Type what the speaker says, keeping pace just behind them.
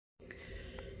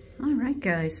All right,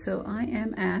 guys, so I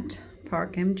am at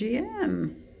Park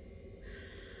MGM.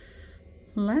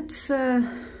 Let's do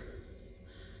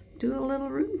a little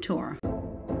room tour.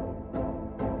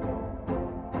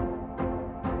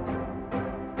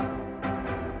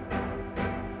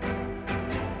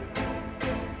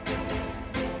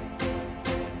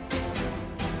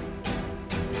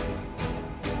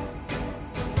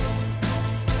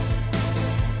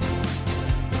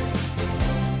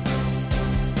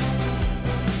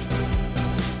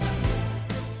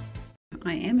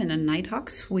 I am in a Nighthawk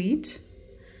suite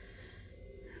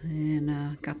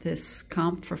and got this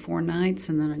comp for 4 nights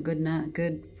and then a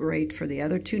good rate for the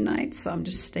other 2 nights. So I'm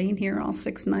just staying here all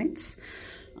 6 nights.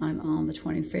 I'm on the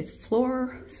 25th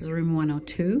floor. This is room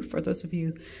 102 for those of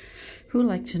you who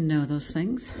like to know those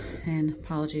things. And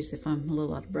apologies if I'm a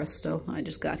little out of breath still. I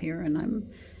just got here and I'm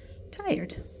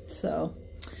tired. So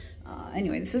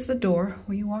anyway, this is the door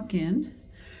where you walk in.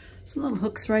 Some little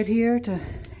hooks right here to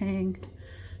hang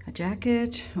a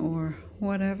jacket or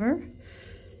whatever.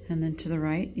 And then to the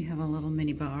right, you have a little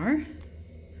mini bar.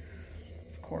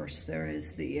 Of course, there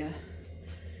is the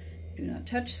do not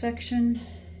touch section.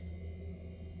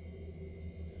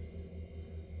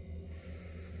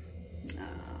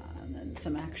 And then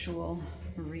some actual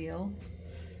real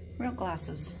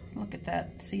glasses. Look at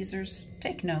that, Caesars.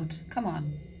 Take note, come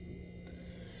on.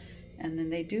 And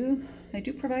then they do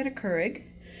provide a Keurig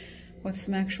with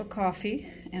some actual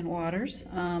coffee and waters.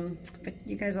 But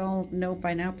you guys all know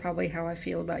by now probably how I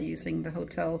feel about using the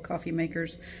hotel coffee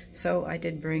makers. So I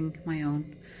did bring my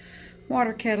own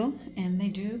water kettle, and they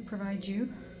do provide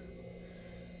you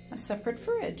a separate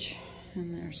fridge.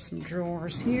 And there's some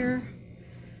drawers here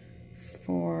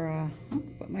for,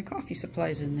 put my coffee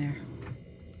supplies in there.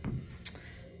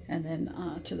 And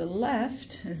then to the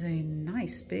left is a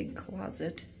nice big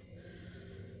closet.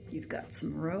 You've got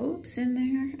some robes in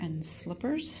there and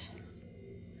slippers.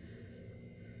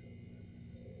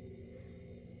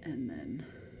 And then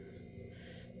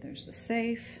there's the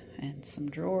safe and some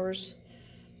drawers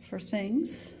for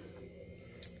things.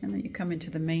 And then you come into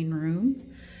the main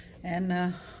room.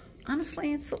 And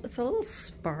honestly, it's a little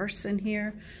sparse in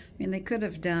here. I mean, they could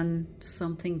have done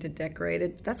something to decorate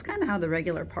it. That's kind of how the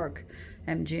regular Park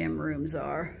MGM rooms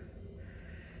are.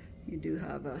 You do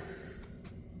have a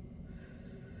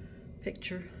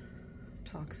picture,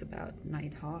 talks about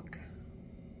Nighthawk.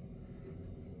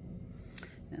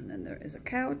 And then there is a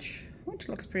couch, which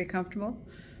looks pretty comfortable,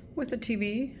 with a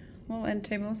TV, little end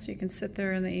table, so you can sit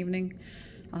there in the evening.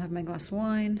 I'll have my glass of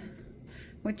wine,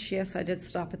 which, yes, I did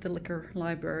stop at the liquor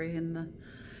library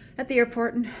at the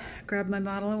airport and grab my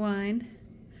bottle of wine.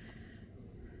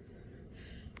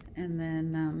 And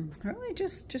then really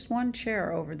just one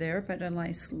chair over there, but a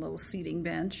nice little seating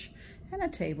bench and a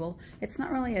table. It's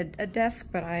not really a desk,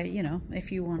 but you know,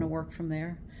 if you want to work from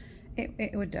there,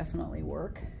 it would definitely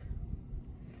work.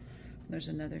 There's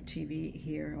another TV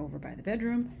here over by the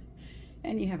bedroom,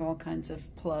 and you have all kinds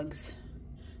of plugs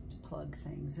to plug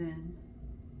things in.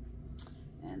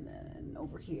 And then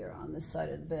over here on this side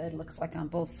of the bed, looks like on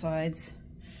both sides,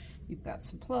 you've got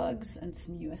some plugs and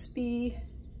some USB.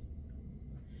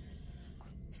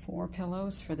 4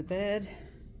 pillows for the bed.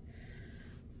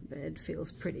 Bed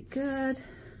feels pretty good.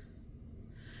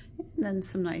 And then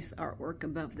some nice artwork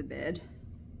above the bed.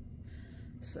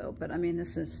 So, but I mean,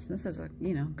 this is a,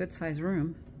 you know, good size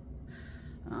room.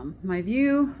 My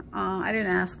view, I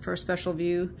didn't ask for a special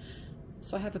view,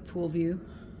 so I have a pool view,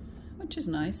 which is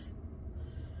nice.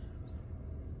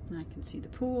 I can see the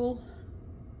pool.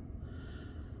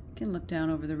 I can look down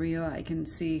over the Rio. I can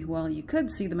see, well, you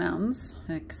could see the mountains,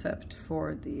 except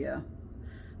for the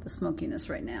smokiness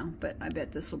right now. But I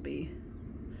bet this will be,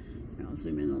 I'll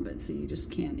zoom in a little bit so you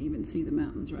just can't even see the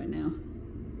mountains right now.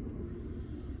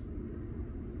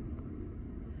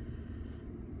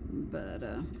 But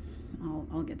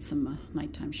I'll get some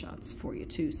nighttime shots for you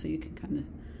too, so you can kind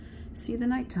of see the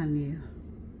nighttime view.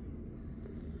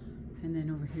 And then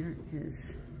over here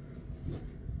is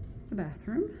the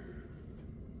bathroom.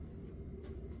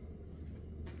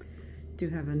 Do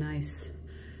have a nice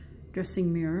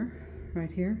dressing mirror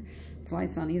right here. It's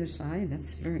lights on either side.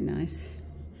 That's very nice.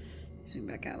 Zoom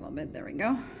back out a little bit. There we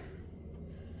go.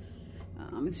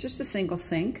 It's just a single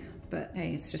sink, but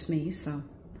hey, it's just me, so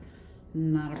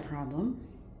not a problem.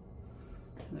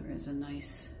 There is a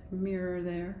nice mirror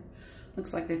there.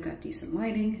 Looks like they've got decent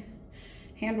lighting.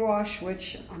 Hand wash,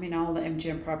 which, I mean, all the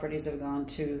MGM properties have gone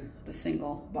to the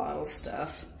single bottle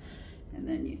stuff. And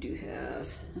then you do have,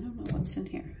 I don't know what's in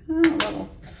here. Oh,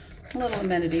 a little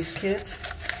amenities kit.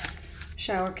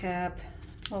 Shower cap,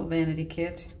 a little vanity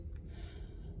kit.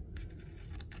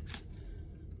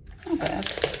 Not bad.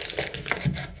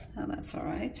 that's all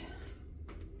right.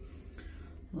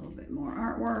 A little bit more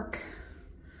artwork,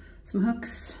 some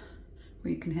hooks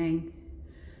where you can hang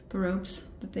the robes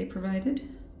that they provided,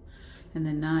 and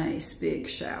then nice big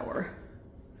shower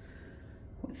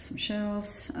with some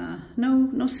shelves.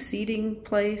 No seating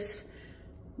place,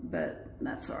 but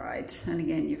that's all right. And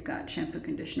again, you've got shampoo,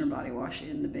 conditioner, body wash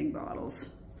in the big bottles.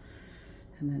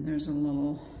 And then there's a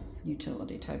little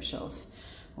utility type shelf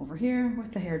over here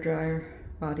with the hair dryer,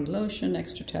 body lotion,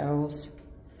 extra towels,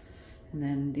 and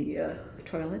then the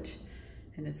toilet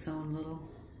in its own little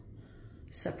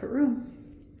separate room,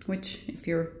 which if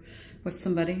you're with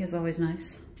somebody is always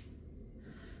nice.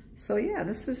 So yeah,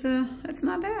 this is it's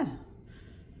not bad.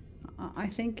 I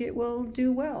think it will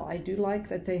do well. I do like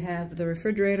that they have the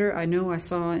refrigerator. I know I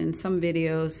saw in some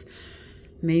videos,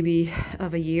 maybe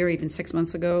of a year, even 6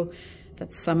 months ago,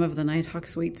 that some of the Nighthawk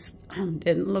suites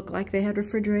didn't look like they had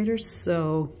refrigerators.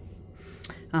 So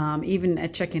even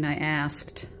at check-in I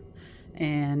asked,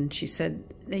 and she said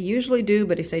they usually do,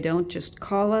 but if they don't, just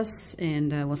call us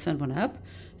and we'll send one up.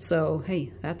 So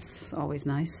hey, that's always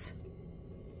nice.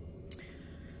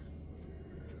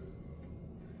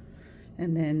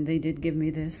 And then they did give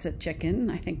me this at check-in.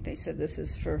 I think they said this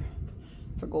is for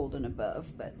gold and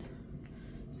above, but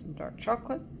some dark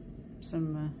chocolate,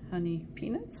 some honey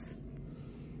peanuts.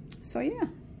 So yeah,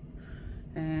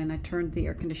 and I turned the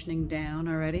air conditioning down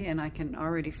already, and I can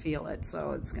already feel it,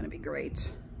 so it's gonna be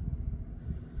great.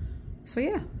 So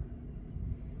yeah,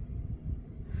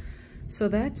 so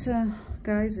that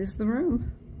guys is the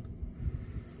room.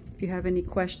 If you have any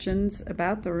questions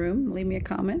about the room, leave me a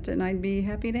comment and I'd be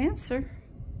happy to answer.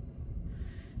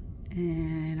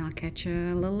 And I'll catch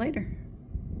you a little later.